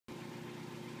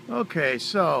Okay,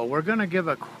 so we're going to give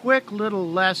a quick little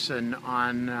lesson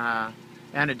on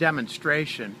and a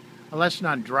demonstration, a lesson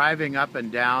on driving up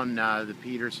and down the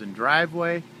Peterson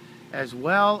driveway, as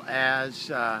well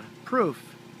as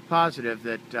proof positive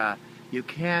that you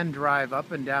can drive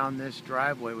up and down this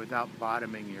driveway without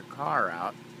bottoming your car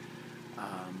out.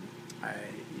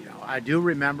 I do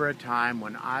remember a time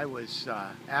when I was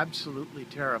absolutely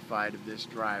terrified of this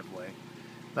driveway,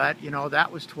 but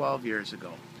that was 12 years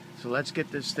ago. So let's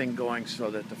get this thing going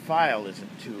so that the file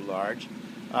isn't too large.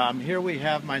 Here we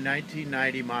have my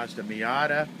 1990 Mazda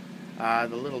Miata.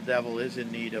 The little devil is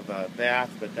in need of a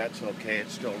bath, but that's okay, it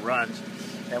still runs.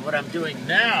 And what I'm doing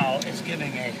now is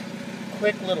giving a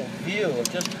quick little view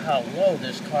of just how low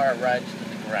this car rides to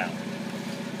the ground.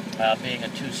 Being a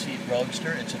two-seat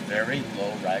roadster, it's a very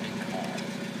low-riding car.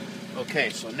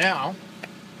 Okay, so now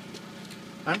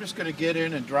I'm just going to get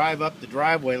in and drive up the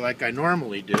driveway like I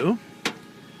normally do.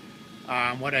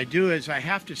 What I do is I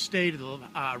have to stay to the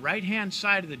right-hand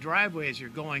side of the driveway as you're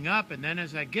going up, and then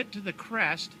as I get to the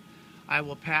crest, I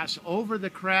will pass over the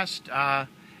crest at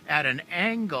an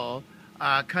angle,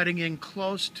 cutting in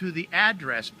close to the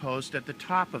address post at the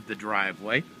top of the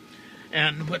driveway.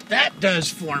 And what that does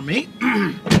for me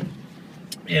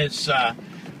is, well,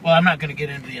 I'm not going to get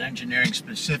into the engineering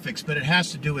specifics, but it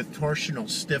has to do with torsional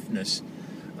stiffness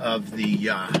of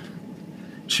the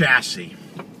chassis.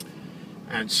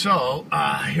 And so,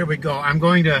 here we go. I'm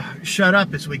going to shut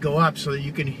up as we go up so that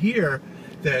you can hear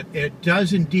that it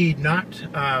does indeed not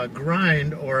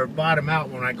grind or bottom out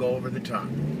when I go over the top.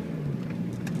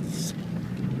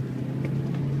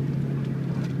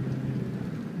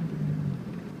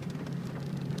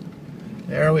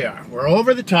 There we are. We're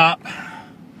over the top,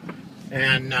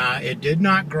 and it did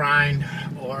not grind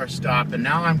or stop. And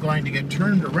now I'm going to get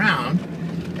turned around,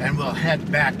 and we'll head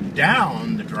back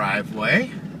down the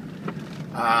driveway.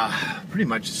 Pretty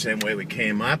much the same way we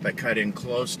came up. I cut in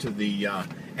close to the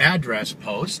address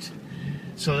post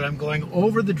so that I'm going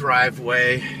over the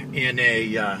driveway in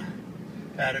a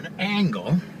at an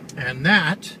angle, and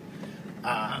that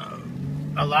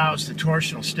allows the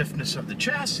torsional stiffness of the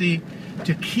chassis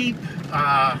to keep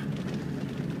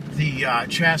the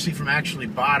chassis from actually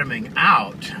bottoming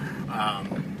out.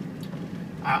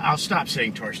 I'll stop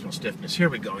saying torsional stiffness. Here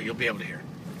we go. You'll be able to hear.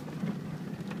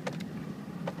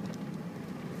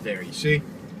 There, you see,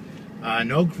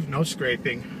 no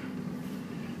scraping.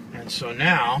 And so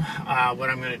now what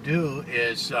I'm going to do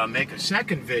is make a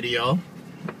second video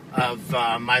of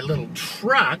my little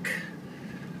truck,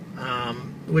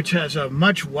 which has a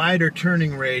much wider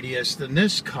turning radius than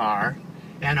this car,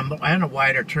 and a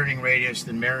wider turning radius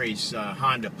than Mary's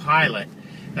Honda Pilot.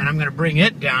 And I'm going to bring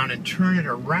it down and turn it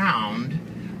around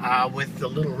with the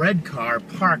little red car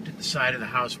parked at the side of the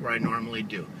house where I normally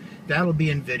do. That'll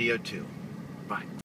be in video 2. Bye.